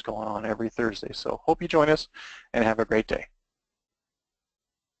webinars going on every Thursday. So hope you join us and have a great day.